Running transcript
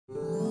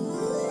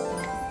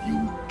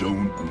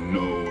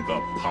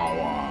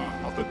power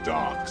of the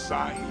dark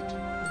side.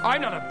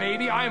 I'm not a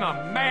baby, I'm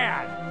a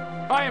man.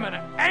 I am an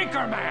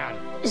anchor man.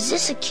 Is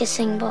this a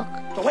kissing book?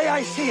 The way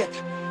I see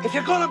it, if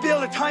you're gonna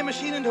build a time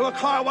machine into a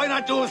car, why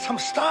not do it with some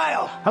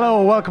style?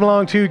 Hello, welcome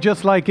along to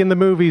Just Like in the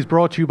Movies,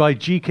 brought to you by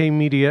GK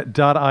Media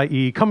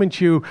Ltd, coming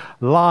to you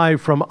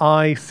live from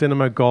Eye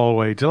Cinema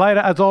Galway.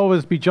 Delighted, as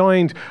always, to be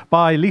joined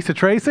by Lisa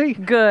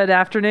Treacy. Good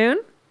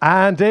afternoon.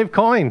 And Dave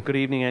Coyne. Good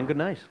evening and good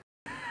night.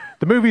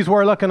 The movies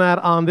we're looking at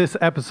on this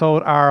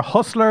episode are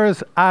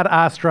Hustlers, Ad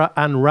Astra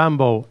and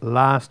Rambo,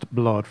 Last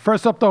Blood.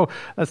 First up, though,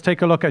 let's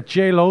take a look at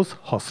J-Lo's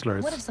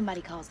Hustlers. What if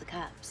somebody calls the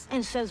cops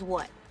and says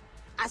what?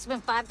 I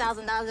spent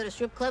 $5,000 at a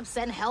strip club,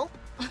 send help?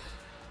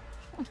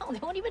 No, they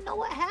won't even know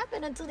what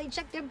happened until they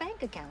check their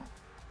bank account.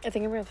 I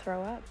think I'm gonna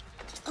throw up.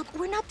 Look,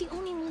 we're not the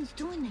only ones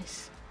doing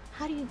this.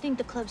 How do you think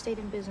the club stayed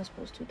in business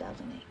post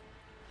 2008?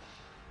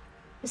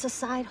 It's a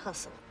side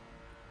hustle.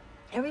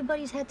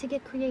 Everybody's had to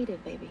get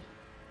creative, baby.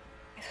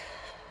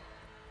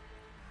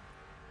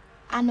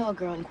 I know a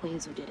girl in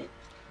Queens who did it.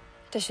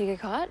 Does she get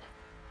caught?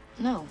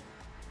 No.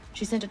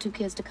 She sent her 2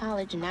 kids to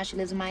college, and now she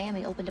lives in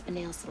Miami, opened up a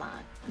nail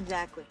salon.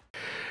 Exactly.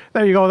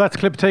 There you go. That's a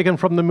clip taken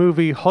from the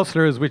movie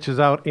Hustlers, which is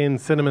out in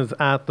cinemas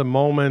at the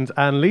moment.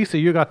 And Lisa,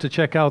 you got to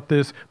check out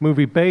this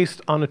movie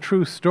based on a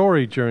true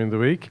story during the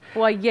week.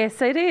 Why,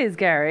 yes, it is,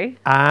 Gary.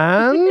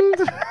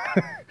 And?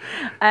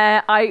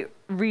 I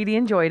really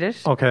enjoyed it.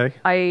 Okay.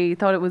 I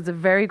thought it was a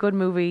very good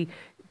movie,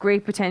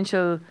 great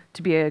potential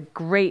to be a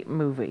great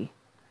movie.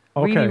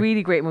 Okay. Really,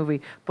 really great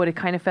movie, but it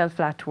kind of fell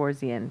flat towards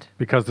the end.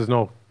 Because there's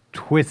no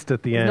twist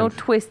at the end. There's no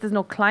twist, there's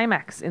no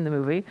climax in the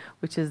movie,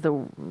 which is the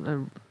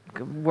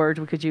word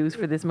we could use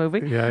for this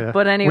movie. Yeah.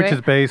 But anyway, which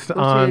is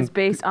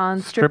based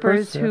on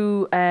strippers yeah.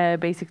 who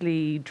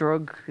basically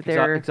drug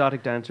their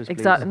exotic dancers.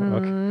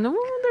 No,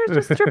 they're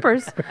just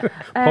strippers.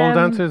 Pole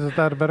dancers, is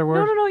that a better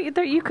word? No.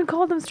 You can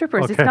call them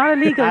strippers. Okay. It's not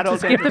illegal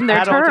to give them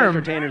their adult term.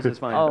 Entertainers is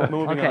fine. Oh,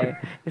 Moving okay. on.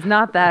 It's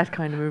not that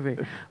kind of movie,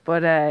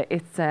 but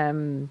it's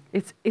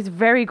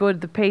very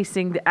good. The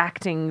pacing, the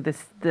acting,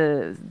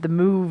 the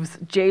moves.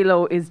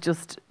 J-Lo is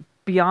just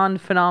beyond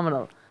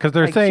phenomenal. Because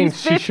they're saying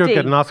she should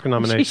get an Oscar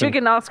nomination. She should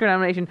get an Oscar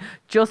nomination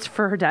just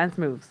for her dance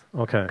moves.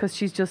 Okay. Because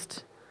she's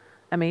just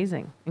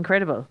amazing,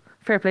 incredible.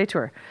 Fair play to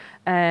her.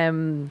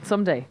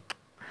 Someday.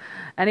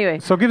 Anyway.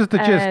 So give us the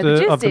gist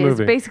of the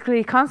movie.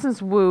 Basically,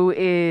 Constance Wu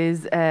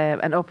is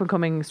an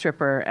up-and-coming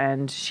stripper,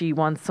 and she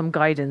wants some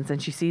guidance, and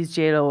she sees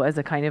J-Lo as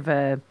a kind of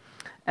a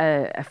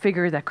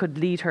figure that could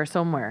lead her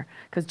somewhere,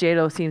 because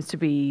J-Lo seems to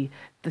be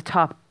the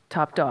top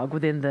dog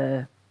within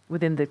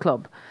the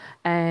club.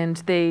 And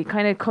they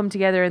kind of come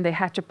together and they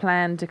hatch a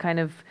plan to kind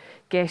of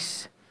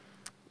get,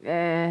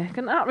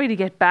 not really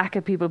get back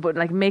at people, but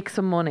like make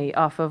some money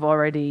off of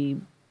already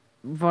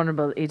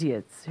vulnerable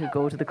idiots who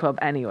go to the club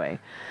anyway.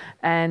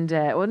 And,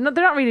 well, no,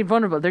 they're not really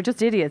vulnerable. They're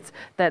just idiots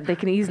that they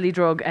can easily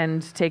drug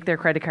and take their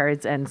credit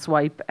cards and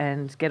swipe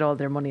and get all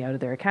their money out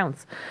of their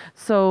accounts.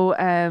 So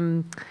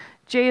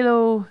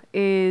J-Lo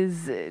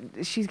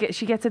she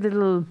gets a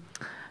little,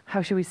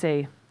 how should we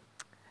say,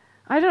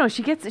 I don't know.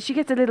 She gets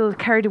a little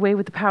carried away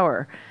with the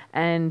power,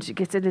 and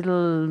gets a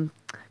little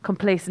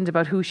complacent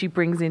about who she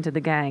brings into the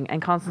gang.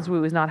 And Constance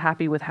Wu is not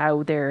happy with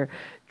how they're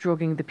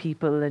drugging the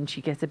people, and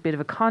she gets a bit of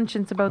a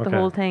conscience about the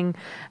whole thing.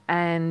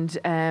 And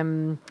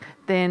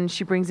then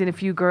she brings in a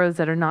few girls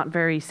that are not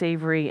very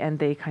savoury, and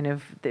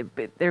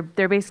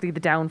they're basically the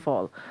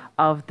downfall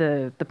of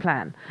the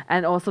plan.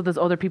 And also, there's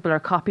other people are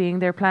copying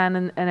their plan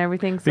and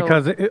everything. So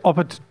because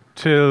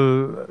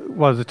till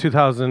was it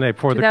 2008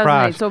 before the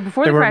crash? So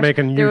before they the were crash,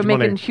 making they were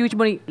making huge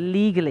money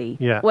legally.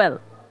 Yeah. Well,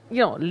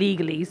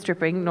 legally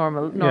stripping,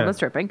 normal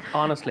stripping.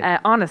 Honestly.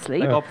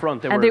 Like up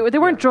front. They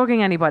weren't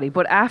drugging anybody,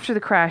 but after the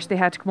crash, they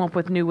had to come up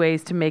with new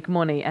ways to make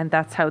money, and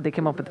that's how they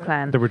came up with the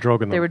plan. They were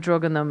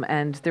drugging them.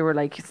 And they were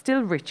like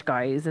still rich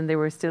guys, and they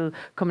were still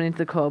coming into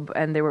the club,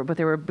 and they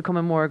were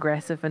becoming more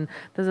aggressive, and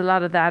there's a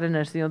lot of that in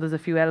it. There's a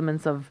few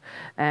elements of,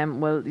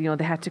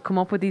 they had to come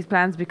up with these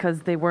plans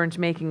because they weren't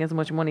making as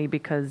much money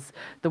because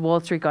the Wall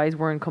Street guys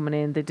weren't coming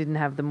in, they didn't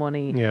have the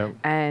money,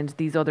 and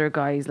these other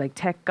guys like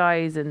tech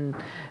guys and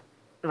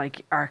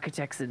like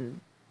architects and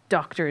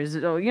doctors,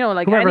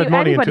 like whoever had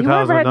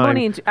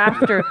money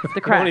after the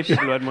crash.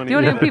 The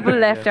only people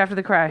left after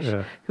the crash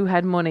who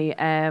had money.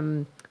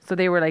 So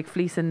they were like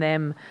fleecing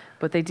them,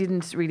 but they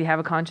didn't really have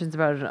a conscience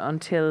about it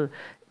until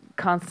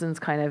Constance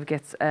kind of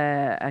gets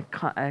a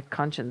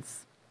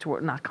conscience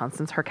toward, not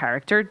Constance, her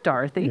character,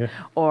 Dorothy,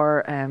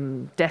 or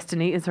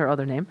Destiny is her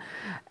other name.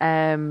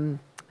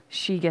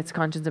 She gets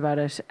conscience about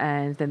it,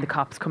 and then the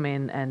cops come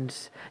in, and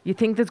you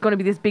think there's going to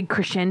be this big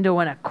crescendo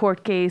in a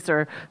court case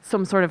or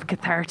some sort of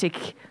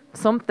cathartic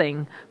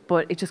something,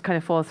 but it just kind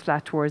of falls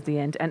flat towards the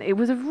end. And it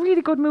was a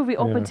really good movie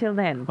up until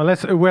then.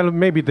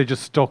 Maybe they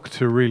just stuck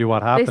to really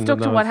what happened. They stuck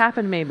to what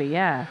happened, maybe,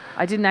 yeah.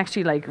 I didn't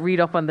actually read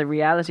up on the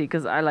reality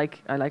because I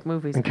like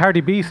movies. And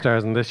Cardi B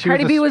stars in this.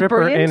 Cardi B was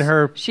brilliant. In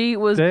her she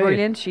was day.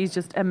 Brilliant. She's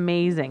just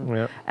amazing.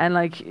 Yeah. And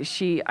I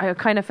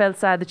kind of felt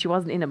sad that she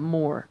wasn't in it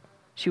more.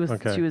 She was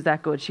that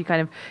good. She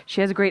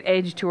has a great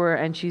edge to her,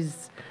 and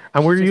she's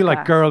And were She's you just like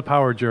class. girl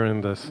power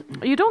during this?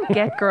 You don't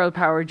get girl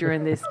power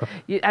during this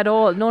at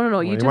all. No.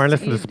 Well, You you just weren't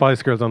listening to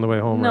Spice Girls on the way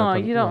home. No,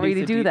 right? you don't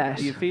really Lisa, do that.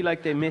 Do you feel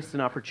like they missed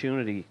an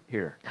opportunity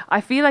here? I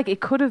feel like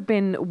it could have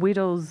been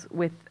Widows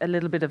with a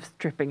little bit of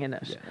stripping in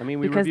it. Yeah. I mean,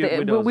 we because reviewed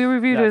Widows we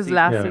reviewed it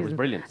last Yeah. season. It was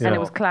brilliant. And Yeah. it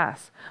was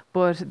class.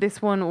 But this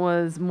one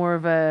was more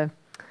of a,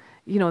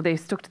 they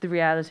stuck to the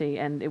reality,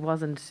 and it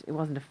wasn't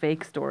a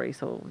fake story.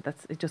 So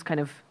it just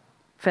kind of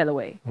fell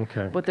away.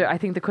 Okay. But I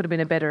think there could have been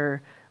a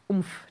better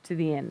oomph to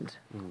the end.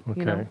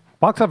 Okay.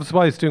 Box Office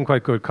Wise, doing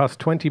quite good. Cost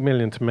 20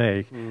 million to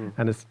make,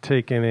 and it's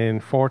taken in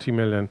 40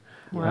 million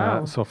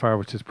Wow. so far,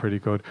 which is pretty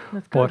good.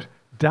 That's But good.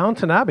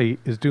 Downton Abbey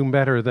is doing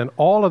better than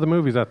all of the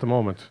movies at the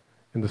moment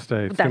in the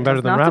States. That Doing better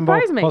does than not Rambo,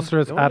 surprise me.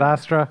 Busters, Ad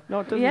Astra. No,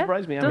 it doesn't Yeah,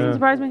 surprise me. I doesn't mean,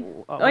 surprise me.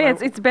 Oh yeah,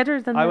 it's better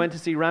than. I went to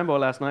see Rambo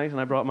last night, and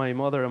I brought my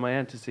mother and my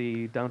aunt to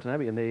see Downton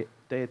Abbey, and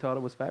they thought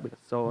it was fabulous.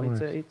 So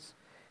it's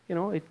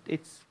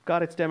it's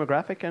got its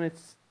demographic, and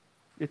it's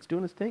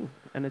doing its thing,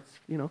 and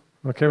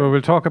Okay, well,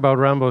 we'll talk about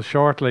Rambo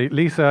shortly.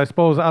 Lisa, I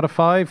suppose out of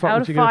 5, what out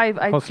would of you 5,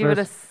 give I'd give it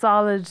a Hustlers?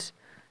 solid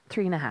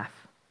 3.5.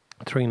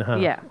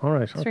 3.5. Yeah. All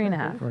right.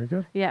 3.5. Very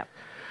good. Yeah.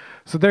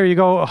 So there you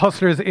go.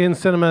 Hustlers in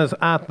cinemas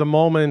at the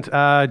moment.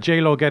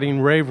 J-Lo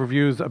getting rave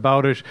reviews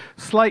about it.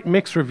 Slight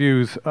mixed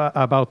reviews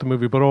about the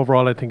movie, but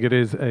overall I think it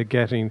is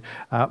getting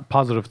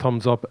positive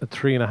thumbs up.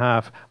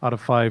 3.5 out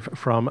of 5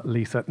 from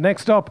Lisa.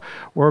 Next up,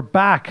 we're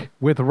back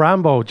with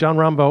Rambo. John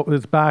Rambo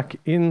is back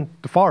in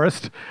the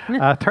forest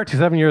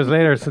 37 years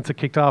later since it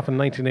kicked off in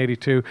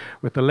 1982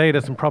 with the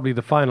latest and probably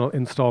the final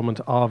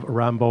installment of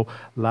Rambo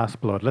Last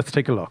Blood. Let's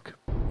take a look.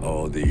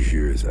 All these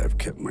years I've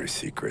kept my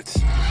secrets.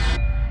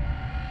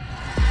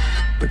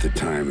 But the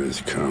time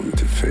has come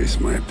to face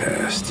my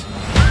past.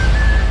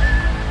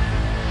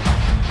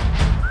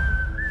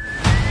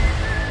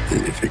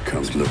 And if it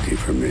comes looking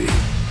for me,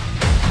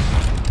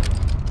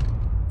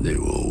 they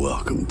will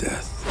welcome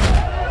death.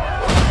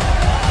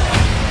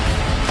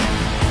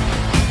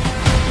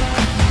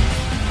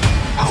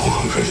 I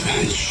want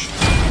revenge.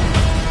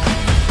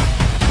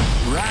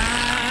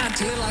 Ride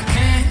till I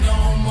can't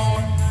no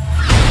more.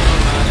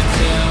 Nobody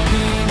tell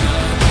me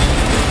nothing.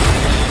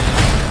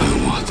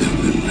 I want them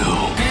to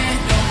know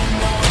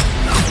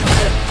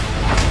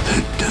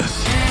that death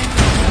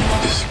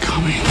is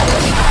coming.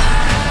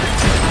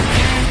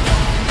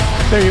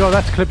 There you go.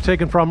 That's a clip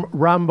taken from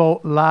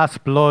Rambo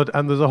Last Blood.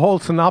 And there's a whole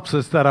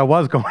synopsis that I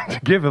was going to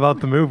give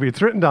about the movie.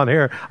 It's written down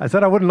here. I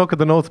said I wouldn't look at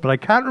the notes, but I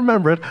can't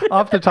remember it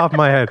off the top of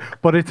my head.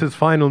 But it's his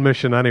final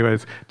mission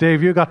anyways.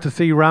 Dave, you got to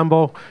see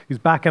Rambo. He's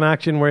back in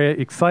action. Were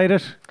you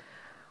excited?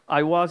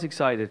 I was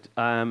excited.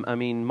 I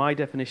mean, my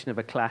definition of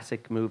a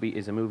classic movie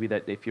is a movie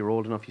that if you're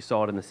old enough, you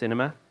saw it in the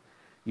cinema.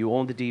 You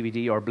own the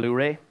DVD or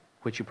Blu-ray,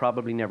 which you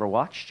probably never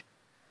watched.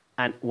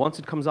 And once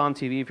it comes on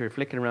TV, if you're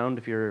flicking around,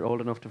 if you're old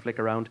enough to flick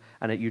around,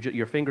 and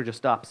your finger just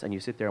stops and you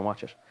sit there and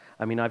watch it.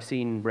 I mean, I've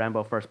seen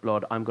Rambo First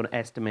Blood, I'm going to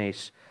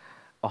estimate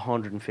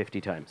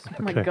 150 times.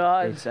 Oh my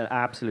God. It's an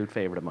absolute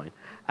favourite of mine.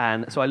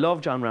 And so I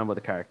love John Rambo,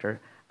 the character,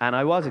 and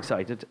I was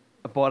excited,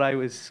 but I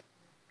was,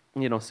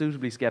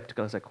 suitably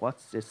skeptical. I was like,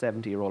 what's this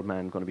 70-year-old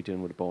man going to be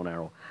doing with a bow and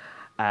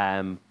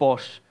arrow?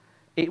 But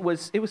it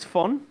was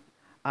fun.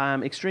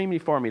 Extremely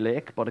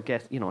formulaic, but I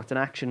guess, it's an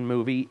action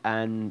movie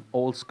and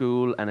old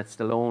school, and it's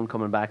Stallone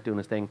coming back doing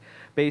his thing.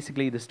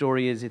 Basically, the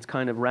story is it's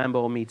kind of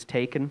Rambo meets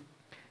Taken.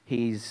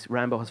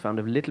 Rambo has found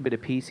a little bit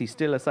of peace. He's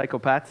still a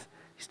psychopath.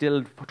 He's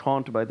still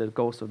haunted by the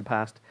ghosts of the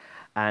past.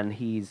 And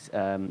he's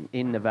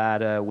in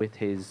Nevada with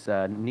his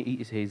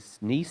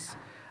niece,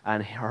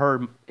 and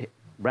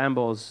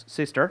Rambo's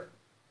sister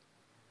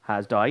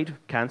has died,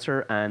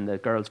 cancer, and the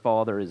girl's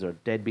father is a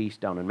deadbeat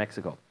down in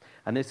Mexico.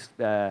 And this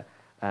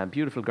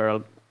beautiful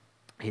girl,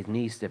 his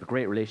niece, they have a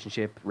great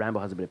relationship. Rambo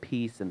has a bit of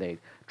peace, and they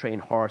train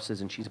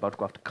horses, and she's about to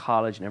go off to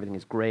college, and everything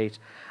is great.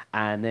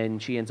 And then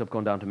she ends up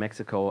going down to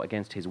Mexico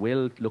against his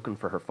will, looking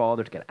for her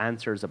father to get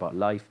answers about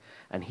life.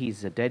 And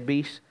he's a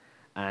deadbeat,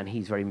 and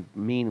he's very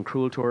mean and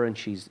cruel to her, and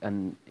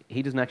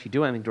he doesn't actually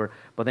do anything to her.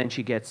 But then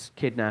she gets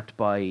kidnapped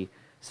by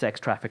sex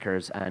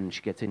traffickers, and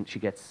she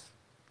gets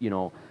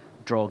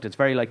drugged. It's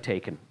very like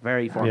Taken,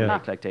 very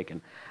formulaic like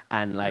Taken.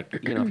 And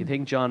if you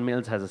think John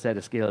Mills has a set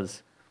of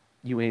skills,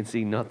 you ain't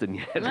seen nothing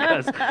yet.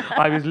 Because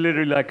I was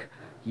literally like,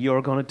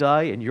 you're going to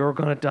die, and you're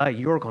going to die,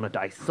 you're going to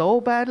die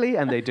so badly.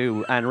 And they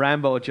do. And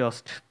Rambo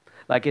just,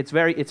 it's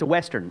a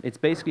Western. It's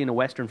basically in a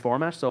Western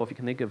format. So if you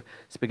can think of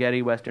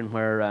spaghetti Western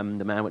where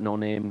the man with no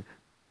name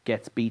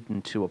gets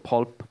beaten to a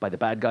pulp by the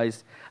bad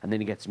guys, and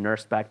then he gets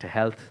nursed back to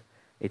health.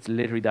 It's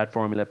literally that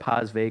formula.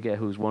 Paz Vega,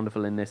 who's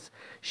wonderful in this,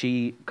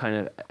 she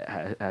kind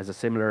of has a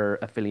similar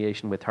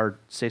affiliation with her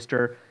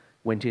sister,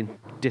 went in,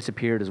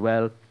 disappeared as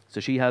well. So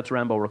she helps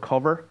Rambo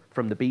recover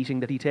from the beating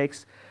that he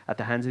takes at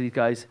the hands of these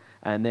guys.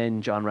 And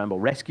then John Rambo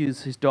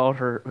rescues his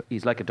daughter.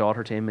 He's like a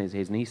daughter to him,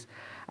 his niece.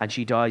 And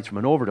she dies from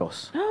an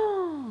overdose.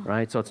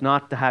 Right? So it's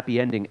not the happy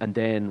ending. And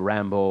then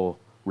Rambo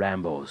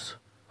Rambos.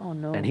 Oh,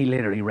 no. And he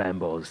literally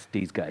Rambos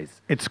these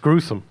guys. It's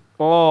gruesome.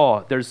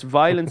 Oh, there's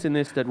violence in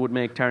this that would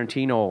make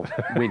Tarantino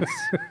wince.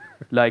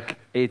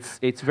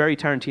 It's very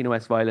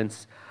Tarantino-esque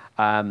violence.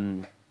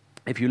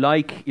 if you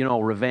like, you know,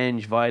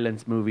 revenge,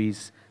 violence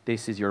movies,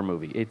 this is your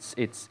movie.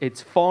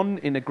 It's fun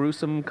in a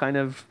gruesome kind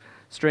of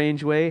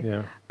strange way.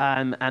 Yeah.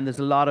 And there's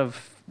a lot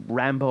of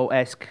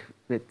Rambo-esque.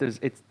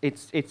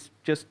 It's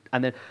just,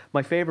 and then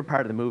my favorite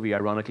part of the movie,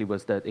 ironically,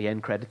 was that the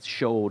end credits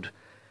showed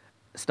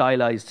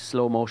stylized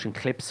slow motion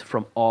clips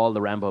from all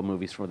the Rambo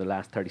movies for the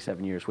last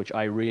 37 years, which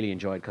I really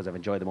enjoyed because I've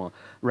enjoyed them all.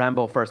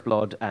 Rambo First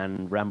Blood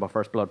and Rambo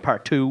First Blood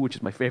Part 2, which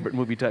is my favorite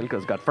movie title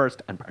because it's got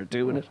first and part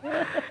 2 in it,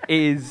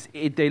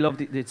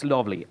 it's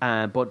lovely.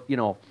 But, you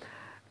know,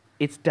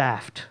 it's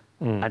daft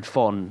and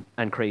fun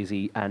and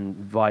crazy and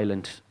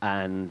violent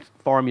and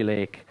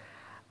formulaic,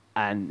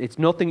 and it's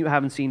nothing you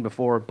haven't seen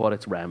before, but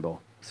it's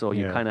Rambo. So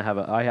you kind of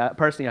have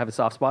personally, I have a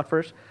soft spot for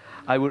it.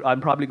 I'm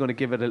probably going to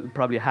give it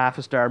probably half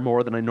a star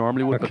more than I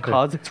normally would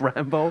because it's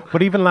Rambo.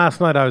 But even last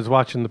night I was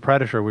watching The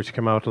Predator, which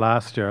came out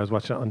last year. I was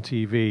watching it on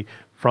TV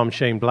from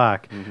Shane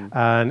Black.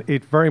 And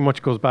it very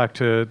much goes back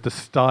to the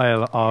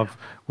style of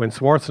when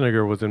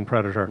Schwarzenegger was in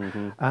Predator.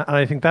 And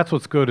I think that's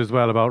what's good as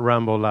well about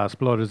Rambo Last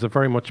Blood, is it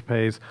very much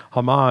pays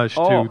homage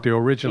to the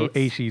original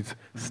 80s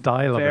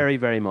style of it. Very,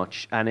 very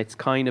much. And it's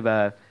kind of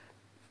a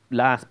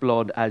Last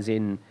Blood as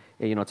in,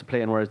 you know, it's a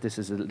play on words. This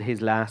is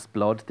his last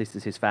blood. This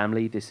is his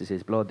family. This is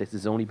his blood. This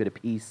is the only bit of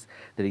peace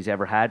that he's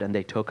ever had, and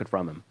they took it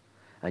from him.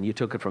 And you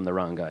took it from the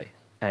wrong guy.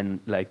 And,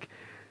 like,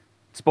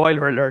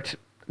 spoiler alert,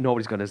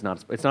 nobody's going to...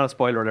 It's not a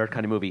spoiler alert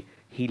kind of movie.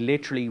 He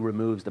literally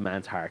removes the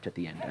man's heart at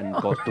the end and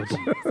goes,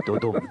 dum, dum,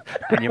 dum,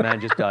 and your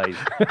man just dies.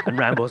 And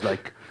Rambo's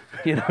like,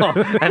 you know,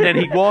 and then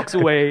he walks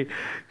away.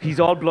 He's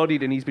all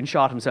bloodied and he's been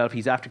shot himself.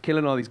 He's after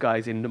killing all these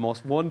guys in the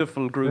most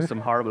wonderful, gruesome,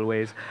 horrible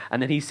ways.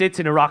 And then he sits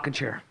in a rocking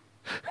chair,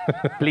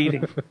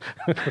 bleeding.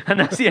 And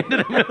that's the end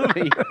of the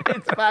movie.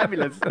 It's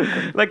fabulous.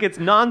 Like, it's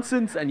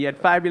nonsense and yet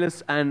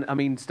fabulous. And I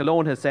mean,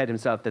 Stallone has said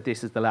himself that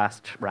this is the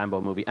last Rambo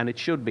movie, and it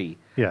should be,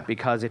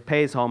 because it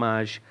pays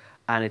homage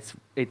and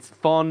it's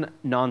fun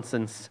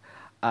nonsense,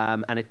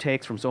 and it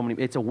takes from so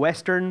many. It's a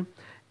western,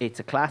 it's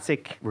a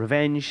classic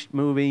revenge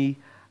movie.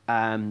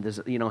 There's,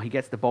 you know, he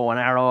gets the bow and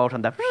arrow out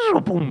and that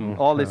boom,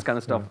 all this kind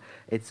of stuff.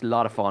 It's a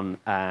lot of fun.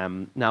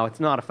 Now, it's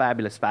not a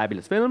fabulous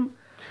film.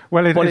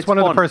 Well, it's one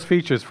of the first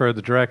features for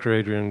the director,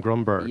 Adrian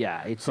Grunberg.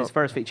 Yeah, it's his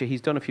first feature.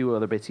 He's done a few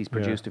other bits. He's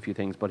produced a few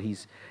things, but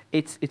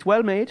it's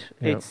well made.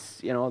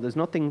 It's, you know, there's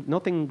nothing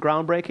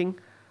groundbreaking,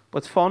 but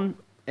it's fun,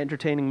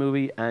 entertaining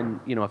movie. And,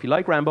 you know, if you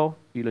like Rambo,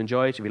 you'll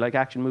enjoy it. If you like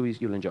action movies,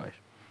 you'll enjoy it.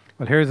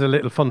 Well, here's a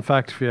little fun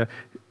fact for you.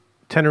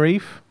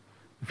 Tenerife,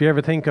 if you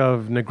ever think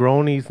of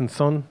Negronis and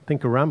Son,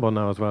 think of Rambo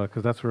now as well,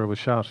 because that's where it was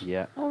shot.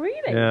 Yeah. Oh, really?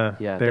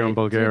 Yeah, they're in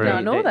Bulgaria.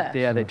 Did not know that.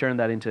 They turned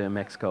that into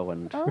Mexico,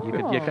 and you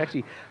could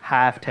actually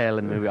half tell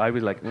in the movie. I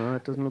was like, no,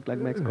 it doesn't look like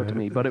Mexico to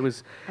me, but it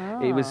was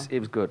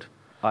good.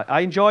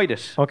 I enjoyed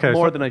it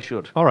more than I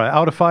should. All right,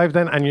 out of 5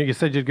 then, and you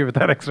said you'd give it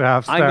that extra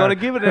half star. I'm going to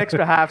give it an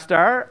extra half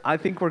star. I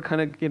think we're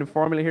kind of getting a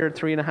formula here at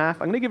 3.5. I'm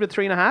going to give it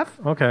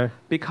 3.5. Okay.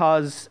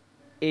 Because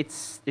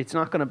it's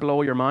not going to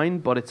blow your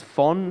mind, but it's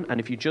fun. And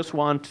if you just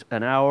want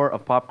an hour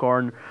of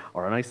popcorn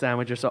or a nice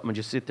sandwich or something and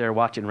just sit there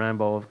watching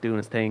Rambo doing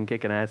his thing,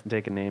 kicking ass and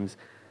taking names,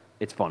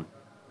 it's fun.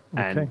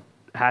 Okay. And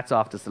hats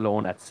off to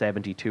Stallone at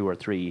 72 or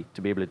 3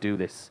 to be able to do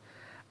this.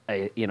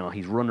 You know,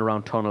 he's running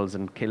around tunnels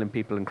and killing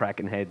people and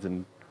cracking heads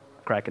and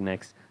cracking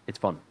necks. It's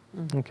fun.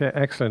 Okay,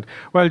 excellent.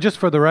 Well, just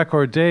for the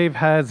record, Dave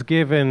has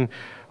given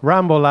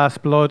Rambo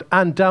Last Blood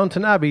and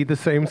Downton Abbey the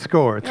same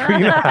score,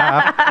 3.5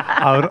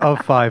 out of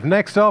 5.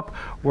 Next up,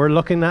 we're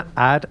looking at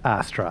Ad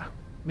Astra.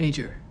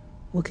 Major,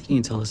 what can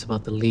you tell us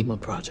about the Lima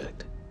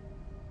project?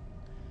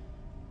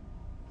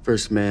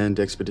 First manned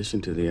expedition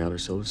to the outer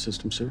solar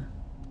system, sir.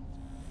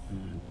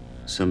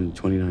 Some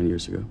 29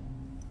 years ago.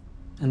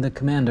 And the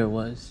commander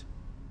was?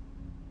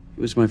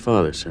 He was my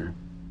father, sir.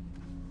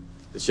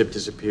 The ship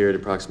disappeared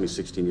approximately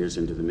 16 years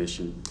into the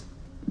mission.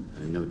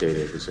 And no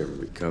data was ever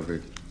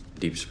recovered.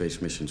 Deep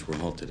space missions were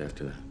halted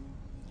after that.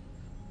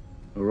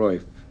 Roy,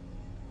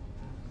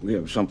 we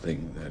have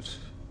something that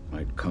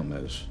might come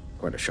as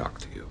quite a shock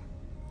to you.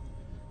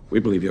 We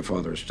believe your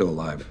father is still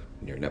alive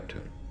near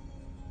Neptune.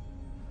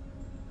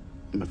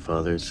 My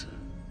father's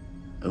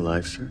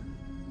alive, sir?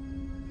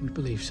 We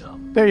believe so.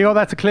 There you go.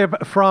 That's a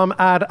clip from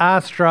Ad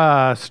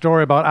Astra,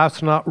 story about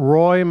astronaut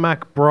Roy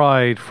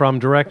McBride from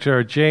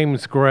director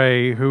James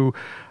Gray, who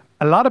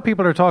a lot of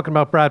people are talking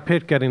about Brad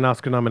Pitt getting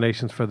Oscar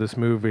nominations for this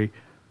movie.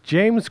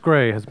 James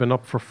Gray has been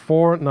up for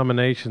 4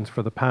 nominations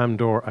for the Palme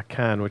d'Or at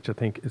Cannes, which I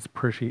think is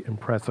pretty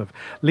impressive.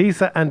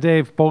 Lisa and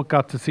Dave both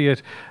got to see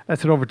it.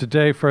 Let's head over to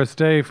Dave first.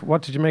 Dave,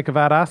 what did you make of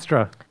Ad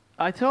Astra?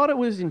 I thought it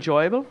was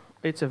enjoyable.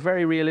 It's a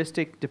very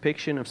realistic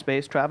depiction of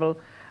space travel.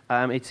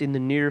 It's in the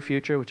near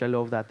future, which I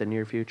love that, the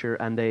near future.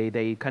 And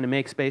they kind of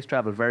make space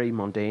travel very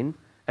mundane,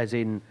 as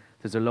in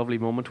there's a lovely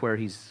moment where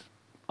he's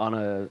on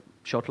a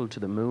shuttle to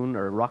the moon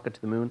or a rocket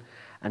to the moon,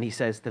 and he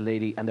says to the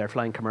lady, and they're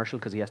flying commercial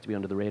because he has to be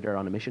under the radar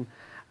on a mission,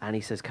 and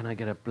he says, can I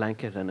get a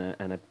blanket and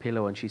a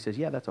pillow? And she says,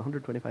 yeah, that's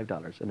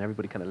 $125. And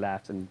everybody kind of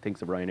laughs and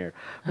thinks of Ryanair.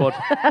 But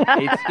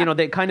it's, you know,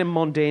 they kind of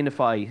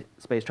mundanify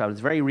space travel.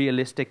 It's very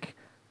realistic.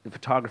 The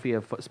photography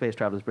of space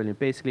travel is brilliant.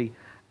 Basically,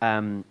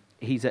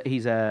 he's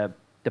a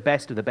the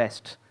best of the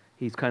best.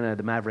 He's kind of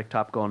the Maverick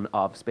Top Gun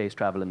of space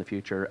travel in the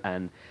future,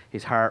 and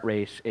his heart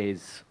rate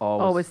is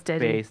always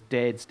steady.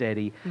 dead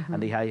steady.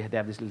 And they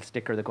have this little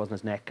sticker that goes on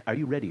his neck. Are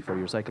you ready for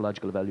your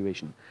psychological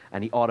evaluation?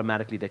 And he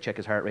automatically, they check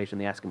his heart rate and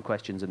they ask him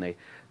questions and they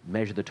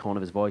measure the tone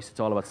of his voice. It's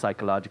all about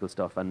psychological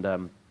stuff.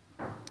 And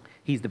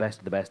he's the best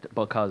of the best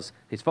because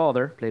his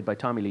father, played by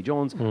Tommy Lee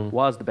Jones,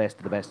 was the best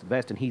of the best of the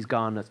best, and he's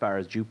gone as far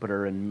as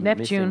Jupiter and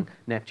Neptune.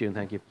 Neptune,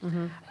 thank you.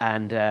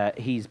 And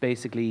he's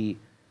basically...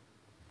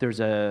 There's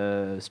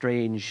a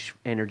strange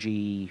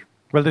energy...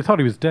 Well, they thought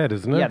he was dead,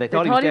 isn't it? Yeah, they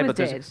thought he was dead, but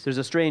there's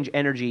a strange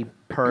energy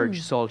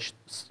purge,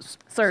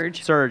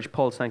 surge,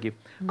 pulse, thank you,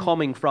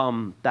 coming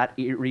from that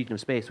region of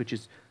space, which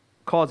is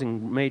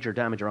causing major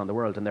damage around the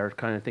world. And they're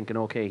kind of thinking,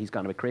 okay, he's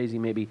gone a bit crazy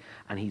maybe,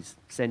 and he's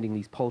sending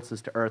these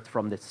pulses to Earth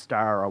from this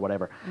star or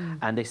whatever.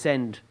 And they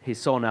send his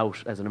son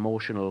out as an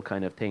emotional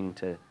kind of thing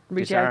to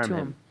disarm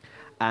him.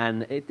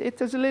 And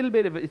there's a little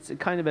bit of... It's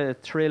kind of a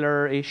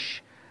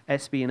thriller-ish...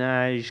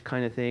 espionage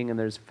kind of thing, and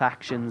there's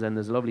factions, and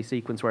there's a lovely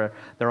sequence where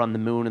they're on the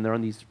moon and they're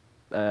on these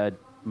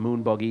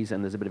moon buggies,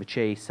 and there's a bit of a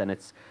chase, and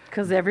it's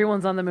because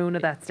everyone's on the moon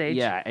at that stage.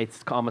 Yeah,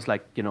 it's almost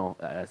like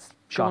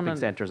shopping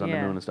centers on the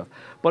moon and stuff.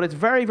 But it's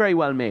very, very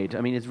well made.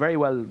 I mean, it's very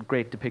well,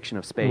 great depiction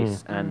of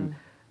space. And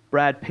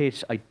Brad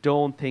Pitt, I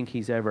don't think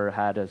he's ever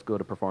had as good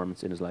a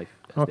performance in his life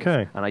as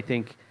this. And I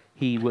think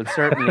he will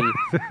certainly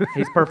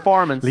his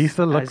performance.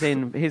 Lisa looks as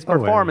in his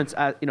performance.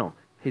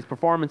 His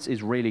performance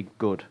is really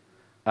good.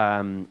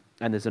 And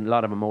there's a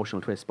lot of emotional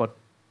twists, but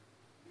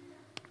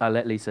I'll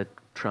let Lisa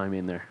chime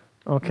in there.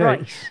 Okay,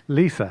 right.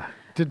 Lisa,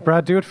 did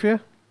Brad do it for you?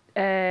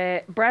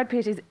 Brad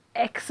Pitt is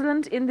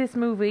excellent in this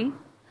movie.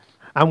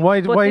 And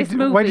why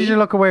did you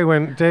look away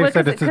when Dave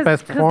said it's his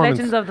best performance? Because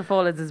Legends of the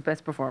Fall is his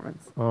best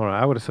performance. All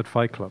right, I would have said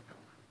Fight Club.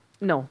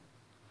 No.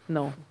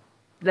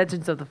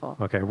 Legends of the Fall.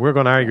 Okay, we're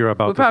going to argue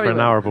about this for an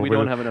hour, but we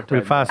don't have enough time.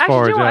 We'll fast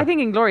forward. Actually, I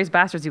think in Glorious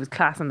Bastards he was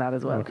class in that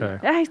as well. Okay.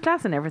 Yeah, he's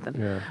class in everything.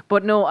 Yeah.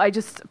 But no, I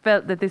just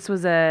felt that this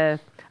was a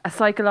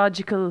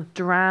psychological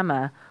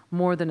drama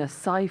more than a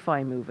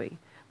sci-fi movie,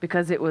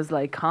 because it was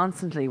like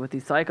constantly with the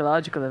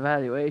psychological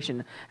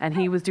evaluation, and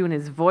he was doing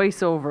his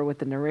voiceover with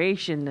the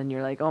narration, and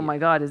you're like, oh my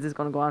God, is this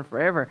going to go on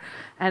forever?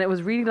 And it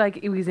was really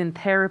like he was in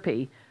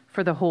therapy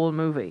for the whole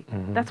movie.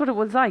 That's what it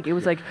was like. It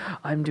was like,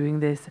 I'm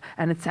doing this,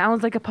 and it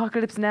sounds like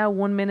Apocalypse Now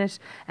 1 minute,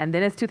 and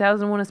then it's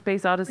 2001: A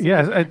Space Odyssey,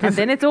 yes, and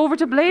then it's over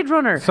to Blade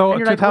Runner. So and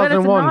you're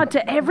 2001, like, well, it's a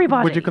nod to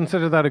everybody. Would you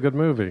consider that a good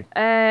movie?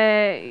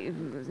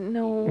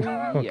 No.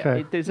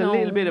 Yeah, there's a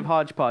little bit of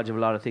hodgepodge of a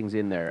lot of things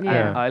in there.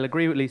 Yeah. And I'll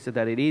agree with Lisa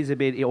that it is a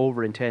bit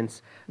over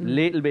intense,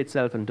 little bit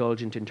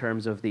self-indulgent in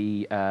terms of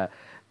the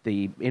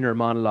inner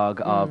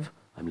monologue of,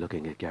 I'm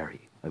looking at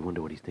Gary. I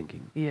wonder what he's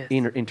thinking. Yes.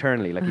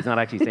 Internally, like he's not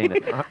actually saying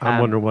it. I'm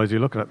wondering why he's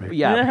looking at me.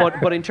 Yeah,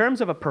 but in terms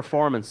of a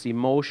performance, the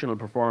emotional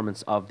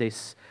performance of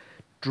this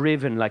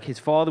driven, like his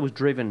father was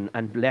driven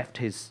and left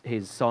his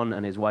son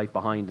and his wife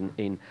behind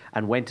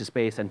and went to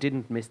space and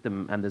didn't miss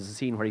them. And there's a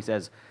scene where he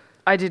says,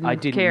 I didn't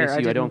care.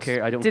 miss you. I don't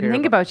care. I don't care. Didn't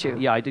think about you.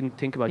 Yeah, I didn't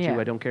think about you.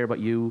 I don't care about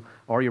you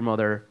or your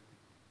mother.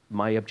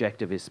 My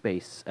objective is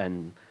space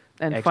and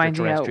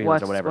finding out or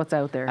whatever. what's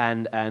out there.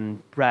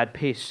 And Brad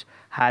Pitt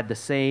had the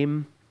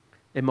same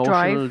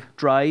emotional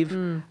drive,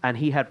 and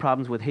he had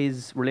problems with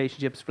his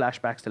relationships,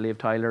 flashbacks to Liv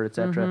Tyler,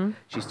 etc.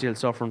 She's still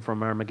suffering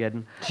from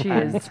Armageddon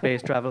and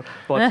space travel,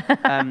 but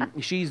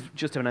she's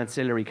just an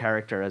ancillary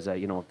character as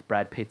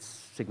Brad Pitt's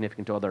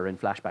significant other in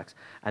flashbacks.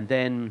 And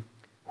then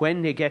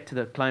when they get to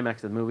the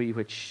climax of the movie,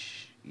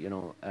 which he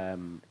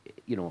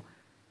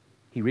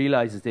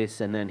realizes this,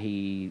 and then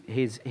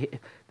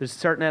there's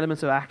certain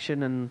elements of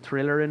action and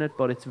thriller in it,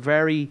 but it's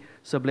very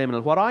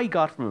subliminal. What I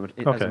got from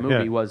it as a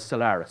movie was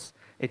Solaris.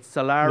 It's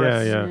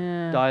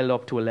Solaris dialed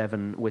up to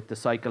 11 with the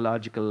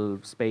psychological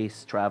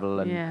space travel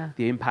and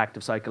the impact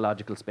of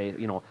psychological space.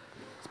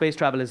 Space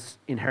travel is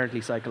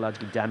inherently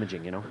psychologically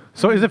damaging,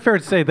 So is it fair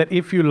to say that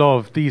if you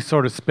love these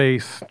sort of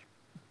space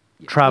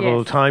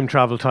travel, time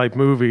travel type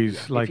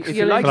movies, like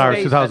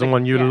Solaris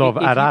 2001, you love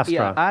Ad Astra?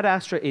 Yeah, Ad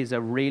Astra is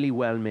a really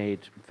well-made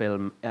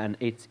film, and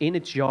it's in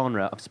its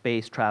genre of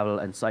space travel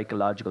and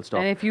psychological stuff.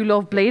 And if you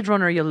love Blade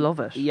Runner, you'll love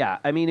it. Yeah,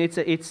 I mean,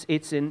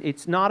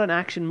 it's not an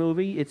action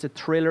movie. It's a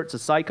thriller. It's a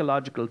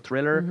psychological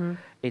thriller.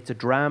 It's a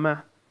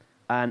drama,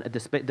 and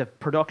the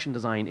production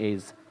design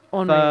is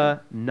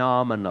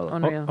phenomenal.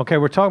 Unreal. Okay,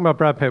 we're talking about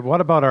Brad Pitt.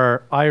 What about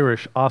our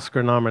Irish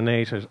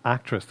Oscar-nominated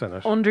actress in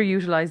it?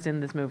 Underutilized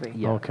in this movie.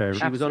 Yeah. Okay,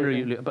 she was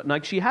underutilized, but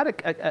like she had a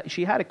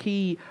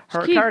key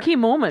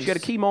moment. She had a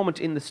key moment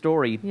in the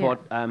story, but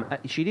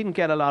she didn't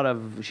get a lot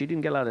of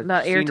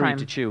scenery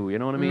to chew. You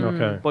know what I mean?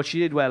 Okay. But she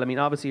did well. I mean,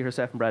 obviously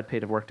herself and Brad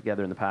Pitt have worked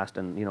together in the past,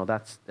 and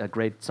that's a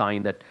great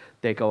sign that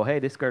they go, hey,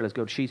 this girl is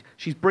good. She's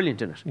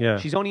brilliant in it. Yeah.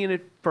 She's only in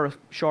it for a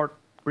short,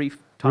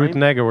 brief time. Ruth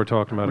Negga we're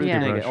talking about. Ruth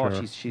Negga.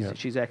 Sure.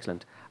 She's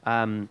excellent.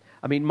 I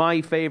mean,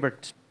 my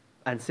favourite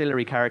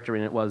ancillary character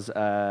in it was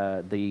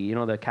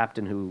the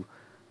captain who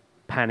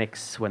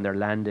panics when they're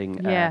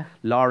landing.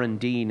 Lauren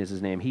Dean is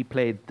his name. He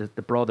played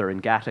the brother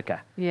in Gattaca.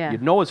 Yeah.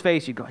 You'd know his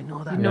face. You'd go, I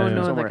know that.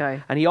 Know that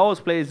guy. And he always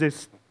plays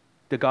this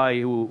the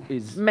guy who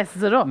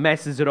messes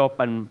it up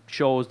and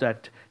shows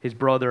that his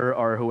brother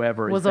or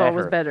whoever was is better.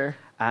 always better.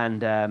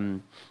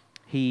 And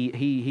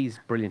he's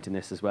brilliant in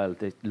this as well.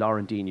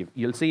 Lauren Dean,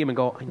 you'll see him and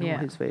go, I know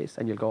his face,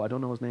 and you'll go, I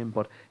don't know his name,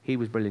 but he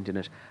was brilliant in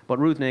it. But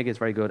Ruth Negga is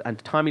very good, and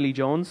Tommy Lee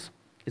Jones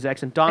is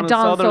excellent. Donald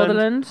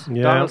Sutherland.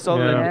 Donald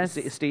Sutherland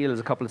steals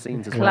a couple of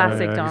scenes as well.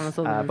 Classic Donald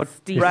Sutherland. But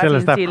he still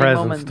has that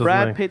presence,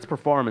 Brad Pitt's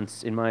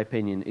performance, in my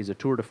opinion, is a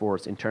tour de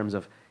force in terms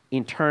of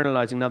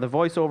internalizing. Now, the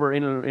voiceover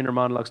inner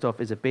monologue stuff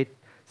is a bit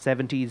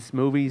 70s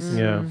movies,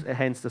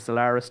 hence the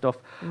Solaris stuff.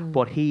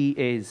 But he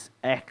is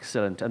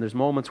excellent, and there's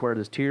moments where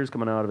there's tears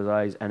coming out of his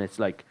eyes, and it's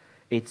like,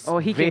 it's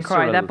he can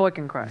cry. That boy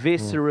can cry.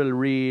 Visceral,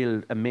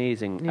 real,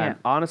 amazing. And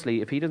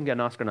honestly, if he doesn't get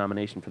an Oscar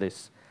nomination for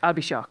this, I'll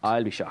be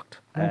shocked.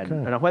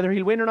 And whether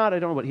he'll win or not, I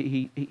don't know, but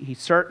he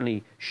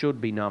certainly should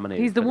be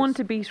nominated. He's the one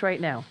to beat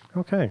right now.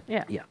 Okay.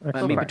 Yeah.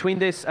 I mean, between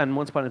this and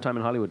Once Upon a Time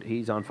in Hollywood,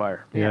 he's on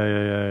fire.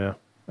 Yeah.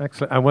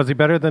 Excellent. And was he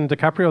better than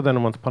DiCaprio then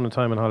in Once Upon a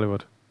Time in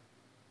Hollywood?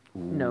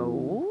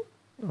 No.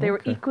 They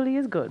were equally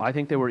as good. I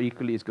think they were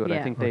equally as good. Yeah.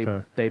 I think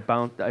they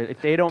bound.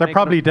 If they don't, they're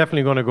probably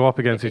definitely going to go up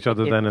against each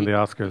other then in the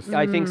Oscars.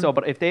 I think so.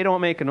 But if they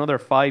don't make another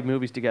 5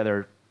 movies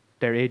together,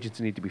 their agents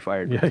need to be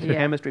fired. The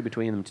chemistry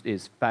between them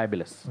is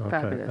fabulous.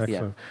 Fabulous.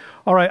 Excellent.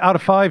 All right, out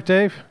of 5,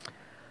 Dave?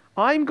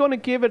 I'm going to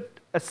give it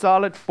a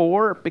solid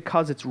 4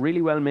 because it's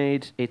really well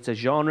made. It's a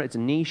genre. It's a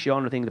niche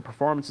genre thing. The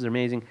performances are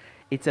amazing.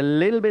 It's a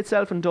little bit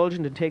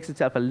self-indulgent and takes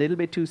itself a little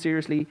bit too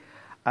seriously,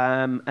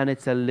 and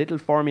it's a little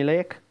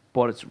formulaic.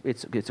 But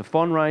it's a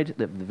fun ride.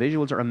 The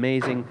visuals are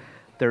amazing.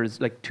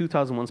 There's like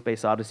 2001: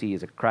 Space Odyssey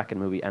is a cracking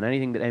movie, and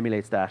anything that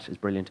emulates that is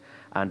brilliant.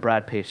 And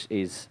Brad Pitt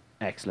is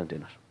excellent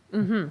in it.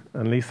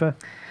 And Lisa?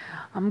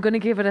 I'm going to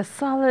give it a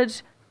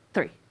solid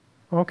 3.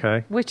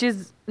 Okay. Which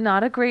is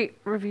not a great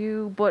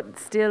review, but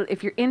still,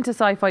 if you're into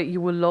sci-fi, you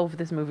will love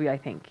this movie, I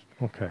think.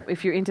 Okay.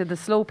 If you're into the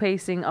slow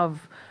pacing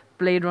of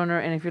Blade Runner,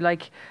 and if you're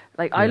like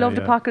I loved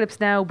Apocalypse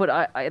Now, but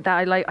I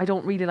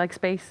don't really like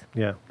space.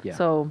 Yeah.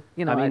 So,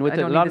 you know, I mean, with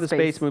a lot of the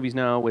space movies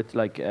now, with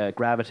like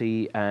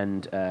Gravity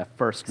and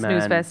First Man.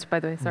 Snooze Fest,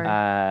 by the way,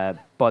 sorry.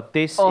 But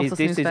this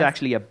is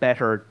actually a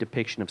better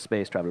depiction of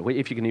space travel,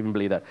 if you can even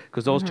believe that,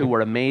 because those two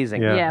were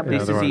amazing.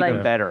 This is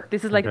even better.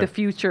 This is like the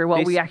future,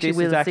 what we actually will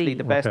see. This is actually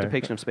the best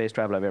depiction of space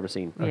travel I've ever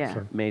seen.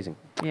 Amazing.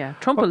 Yeah,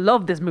 Trump will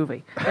love this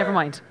movie. Never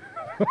mind.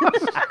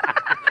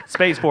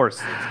 Space Force.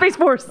 Space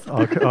Force.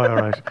 Okay, all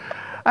right.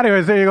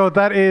 Anyways, there you go.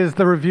 That is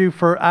the review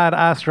for Ad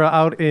Astra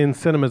out in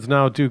cinemas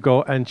now. Do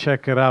go and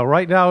check it out.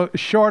 Right now,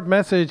 short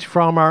message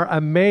from our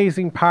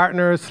amazing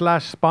partners /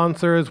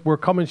 sponsors. We're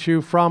coming to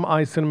you from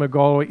Eye Cinema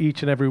Galway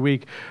each and every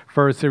week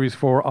for Series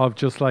 4 of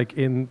Just Like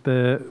in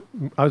the...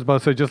 I was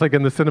about to say Just Like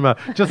in the Cinema.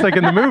 Just Like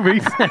in the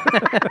movies.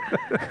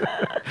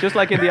 Just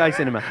like in the Eye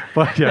Cinema.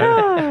 But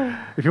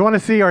yeah, if you want to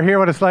see or hear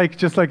what it's like,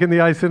 just like in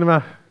the Eye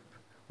Cinema,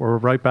 we're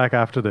right back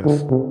after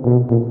this.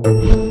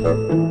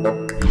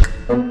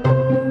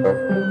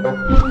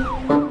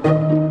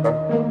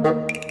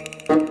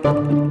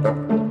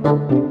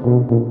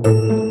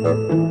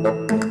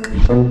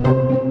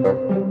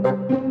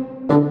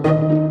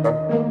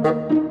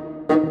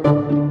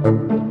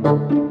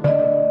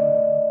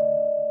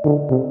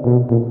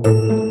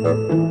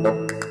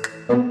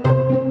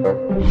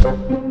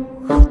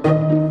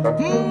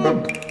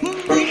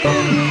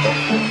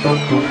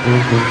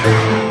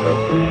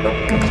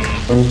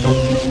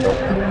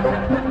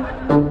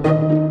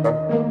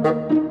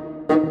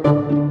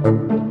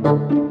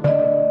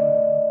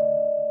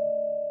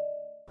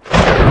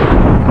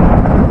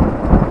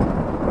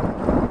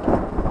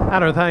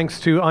 And our thanks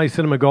to Eye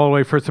Cinema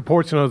Galway for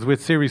supporting us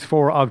with Series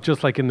 4 of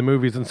Just Like in the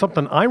Movies. And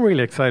something I'm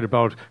really excited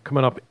about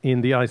coming up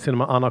in the Eye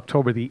Cinema on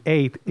October the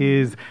 8th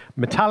is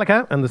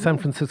Metallica and the San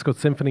Francisco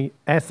Symphony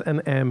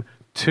S&M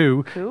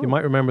 2. Cool. You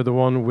might remember the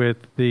one with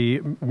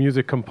the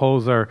music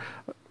composer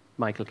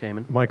Michael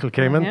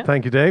Kamen. Yeah.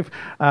 Thank you, Dave.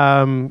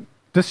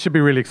 This should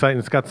be really exciting.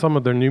 It's got some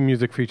of their new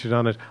music featured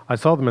on it. I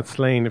saw them at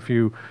Slane a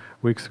few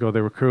weeks ago.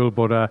 They were cool,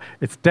 but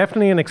it's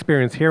definitely an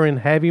experience hearing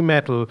heavy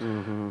metal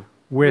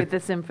with the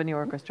symphony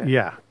orchestra.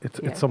 Yeah,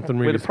 it's something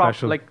really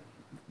special. Like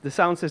the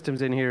sound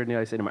systems in here in the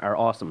Eye Cinema are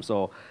awesome.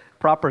 So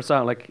proper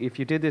sound, like if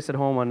you did this at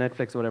home on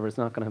Netflix or whatever, it's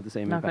not going to have the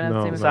same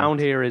impact. Sound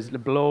here is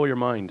blow your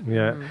mind.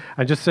 Yeah,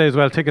 and just say as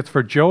well, tickets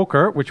for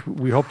Joker, which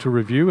we hope to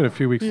review in a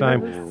few weeks'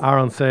 time, are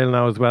on sale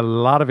now as well. A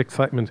lot of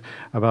excitement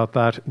about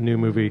that new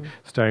movie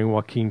starring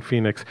Joaquin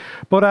Phoenix.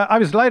 But I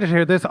was delighted to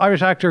hear this.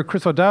 Irish actor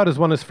Chris O'Dowd has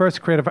won his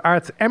first Creative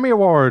Arts Emmy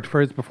Award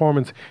for his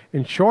performance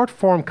in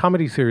short-form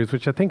comedy series,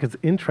 which I think is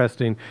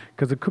interesting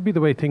because it could be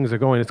the way things are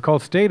going. It's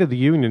called State of the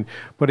Union,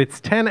 but it's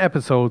 10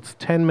 episodes,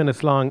 10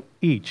 minutes long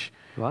each.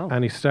 Wow.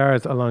 And he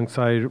stars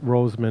alongside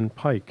Rosamund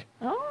Pike.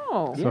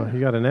 Oh. So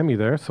he got an Emmy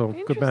there, so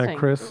good man,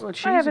 Chris. Well,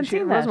 I haven't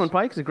seen that. Rosamund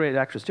Pike is a great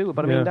actress too,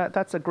 but I mean,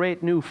 that's a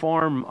great new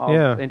form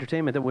of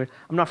entertainment that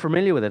I'm not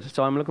familiar with it,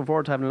 so I'm looking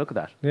forward to having a look at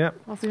that. Yeah.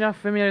 Also, you're not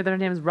familiar that her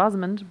name is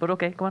Rosamund, but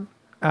okay, go on.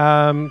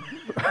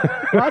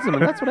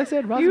 Rosamund, that's what I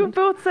said. Rosamund. You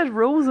both said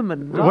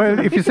Rosamund. Well,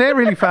 if you say it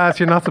really fast,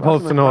 you're not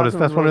supposed to notice.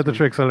 That's one of the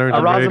tricks I learned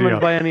on radio,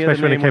 by any other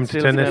especially when it name came would to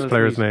still tennis smell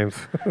players' sweet. names.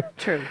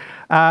 True.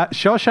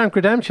 Shawshank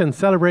Redemption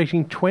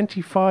celebrating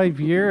 25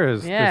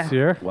 years this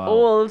year. Wow.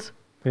 Old.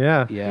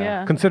 Yeah.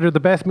 Yeah. Considered the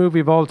best movie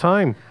of all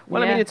time.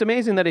 Well, I mean, it's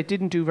amazing that it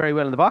didn't do very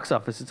well in the box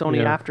office. It's only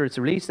after its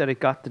release that it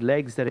got the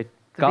legs that it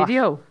got.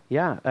 Video.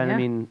 Yeah, and I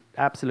mean,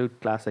 absolute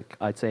classic,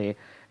 I'd say.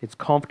 It's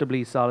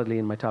comfortably, solidly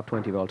in my top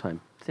 20 of all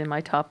time. It's in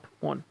my top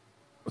 1.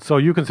 So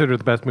you consider it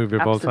the best movie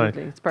of all time?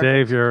 Absolutely. It's perfect.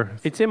 Dave, you're...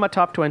 It's in my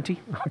top 20.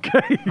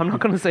 Okay. I'm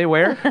not going to say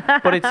where,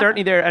 but it's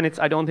certainly there, and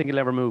I don't think it'll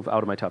ever move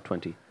out of my top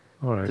 20.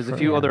 All right. There's a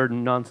few other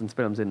nonsense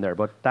films in there,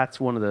 but that's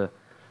one of the...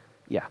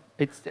 Yeah,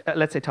 it's,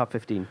 let's say top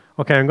 15.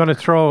 Okay, I'm going to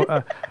throw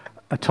a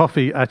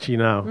toughie at you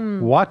now.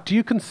 What do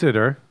you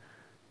consider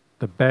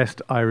the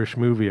best Irish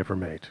movie ever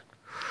made?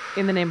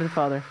 In the Name of the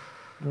Father.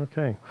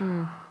 Okay.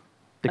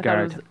 The I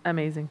Guard. thought it was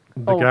amazing.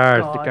 The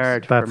Guard. God. The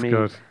Guard That's for me.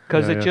 good.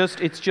 Because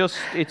Yeah,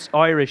 it's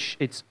Irish.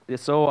 It's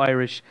so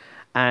Irish,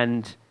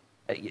 and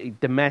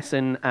the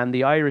messing and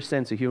the Irish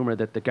sense of humour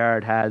that the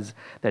Guard has.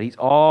 That he's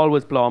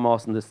always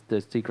blawmossing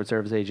the Secret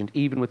Service agent,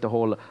 even with the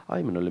whole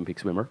 "I'm an Olympic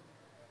swimmer,"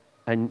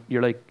 and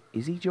you're like,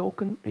 is he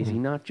joking? Is he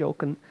not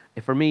joking?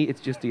 For me,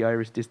 it's just the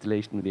Irish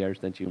distillation of the Irish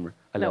sense of humour.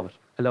 I love it.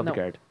 I love the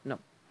Guard. No.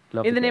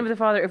 Love In the Name of the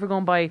Father, if we're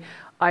going by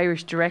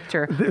Irish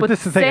director. But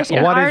this is the thing. set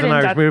in What is an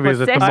Ireland, Irish movie? but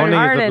Is it the set in money? Is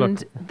it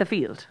Ireland, The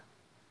Field.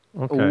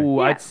 Okay.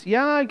 Oh,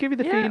 Yeah. I'll give you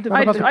the field.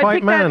 What about The I'd Quiet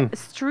pick Man? that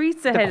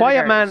streets ahead The of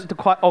Quiet The Man.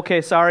 Guard. Okay,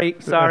 sorry,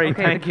 Okay.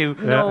 thank you.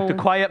 No. The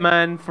Quiet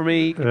Man for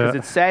me because Yeah.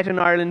 it's set in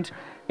Ireland.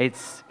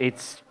 It's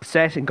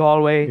set in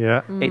Galway.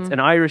 Yeah. It's an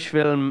Irish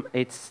film.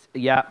 It's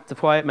The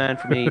Quiet Man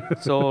for me.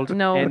 Sold.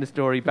 No. End of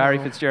story. Barry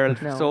No. Fitzgerald.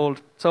 No.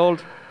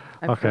 Sold.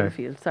 I prefer Okay. The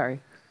Field,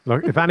 sorry.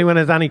 Look, if anyone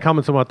has any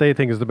comments on what they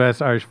think is the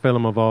best Irish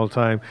film of all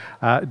time,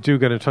 do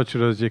get in touch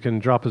with us. You can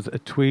drop us a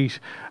tweet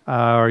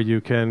or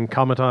you can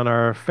comment on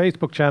our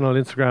Facebook channel,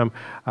 Instagram,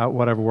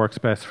 whatever works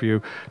best for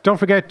you. Don't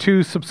forget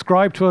to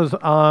subscribe to us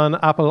on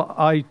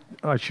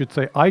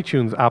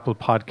iTunes, Apple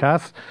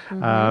Podcasts.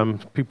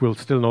 People will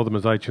still know them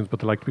as iTunes, but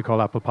they like to be called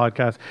Apple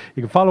Podcasts.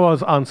 You can follow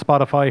us on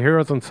Spotify, hear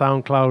us on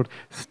SoundCloud,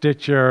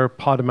 Stitcher,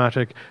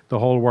 Podomatic, the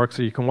whole works.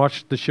 So you can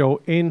watch the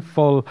show in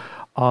full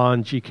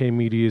on GK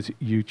Media's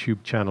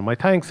YouTube channel. My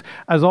thanks,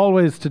 as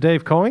always, to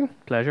Dave Coyne.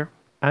 Pleasure.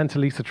 And to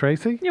Lisa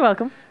Treacy. You're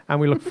welcome. And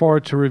we look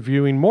forward to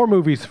reviewing more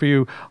movies for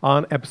you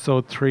on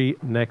episode 3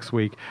 next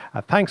week.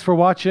 Thanks for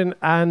watching,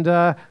 and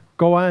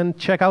go and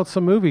check out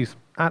some movies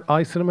at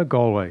Eye Cinema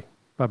Galway.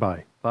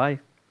 Bye-bye. Bye.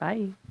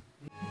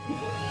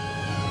 Bye.